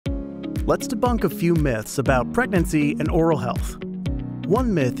Let's debunk a few myths about pregnancy and oral health.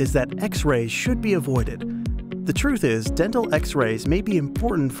 One myth is that X-rays should be avoided. The truth is, dental X-rays may be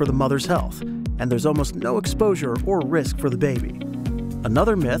important for the mother's health, and there's almost no exposure or risk for the baby.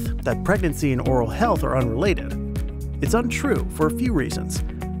 Another myth, that pregnancy and oral health are unrelated. It's untrue for a few reasons.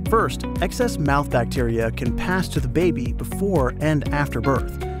 First, excess mouth bacteria can pass to the baby before and after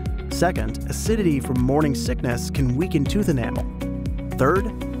birth. Second, acidity from morning sickness can weaken tooth enamel.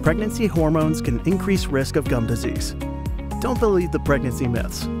 Third, pregnancy hormones can increase risk of gum disease. Don't believe the pregnancy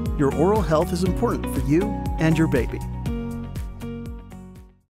myths. Your oral health is important for you and your baby.